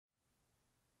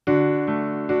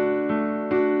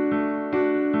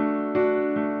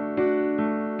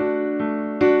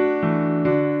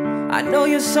I know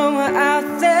you're somewhere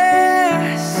out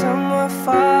there, somewhere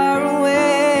far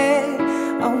away.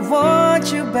 I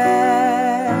want you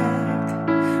back,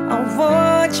 I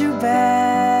want you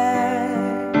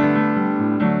back.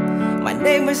 My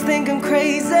neighbors think I'm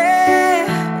crazy,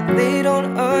 they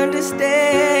don't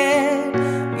understand.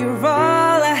 You're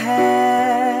all I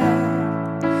have,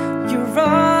 you're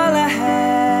all I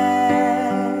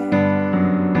have.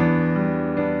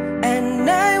 At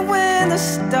night when the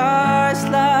stars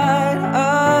light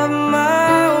up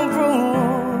my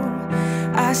room,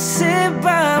 I sit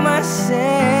by myself,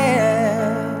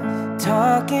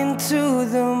 talking to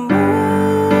the moon,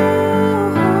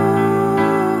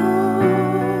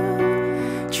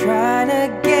 trying to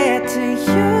get to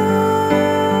you.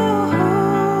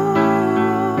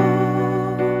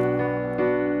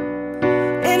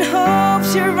 In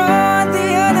hopes you're on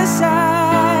the other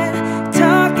side,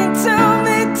 talking to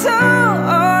me too.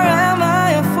 Or am I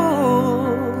a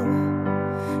fool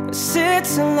who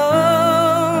sits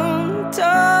alone,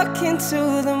 talking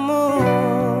to the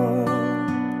moon?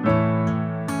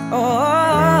 Oh,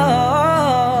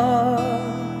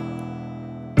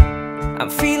 I'm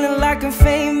feeling like I'm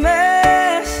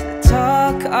famous, the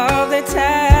talk of the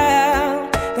town.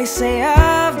 They say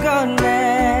I've gone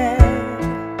mad,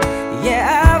 yeah,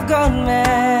 I've gone mad.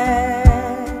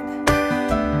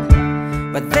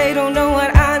 But they don't know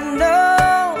what I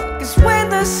know, 'cause when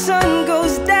the sun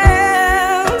goes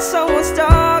down, someone's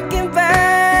talking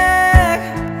back.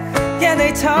 Yeah,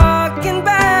 they talking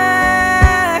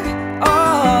back.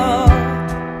 Oh,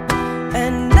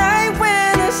 at night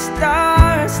when the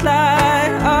stars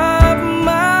light up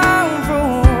my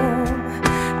room,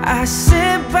 I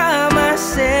sit by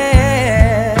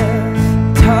myself,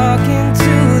 talking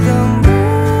to the moon,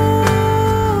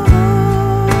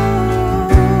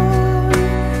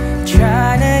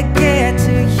 trying to get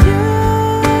to you.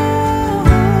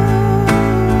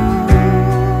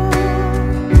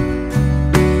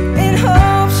 In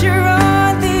hopes you're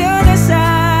on the other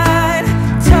side,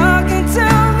 talking to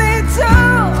me too.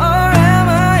 Or am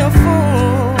I a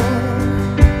fool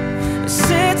who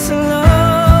sits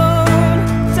alone,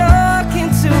 talking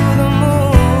to the moon?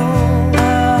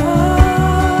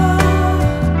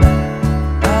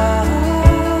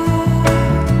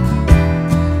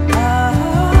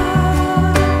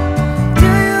 Do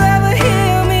you ever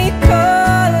hear me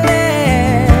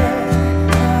calling?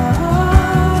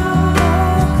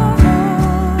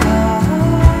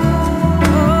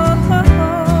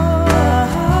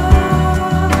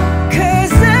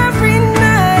 'Cause every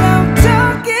night I'm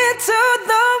talking to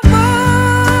the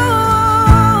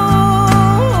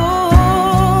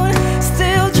moon,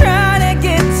 still trying to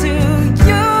get to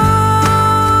you.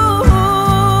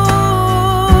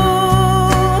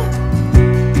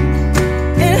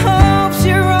 In hopes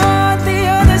you're on the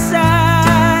other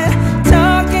side,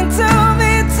 talking to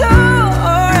me too.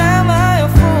 Or am I a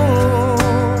fool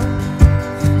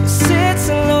who sits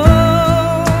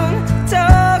alone,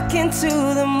 talking to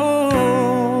the moon?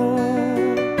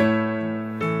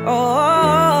 Oh,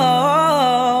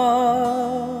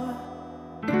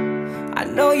 I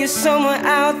know you're somewhere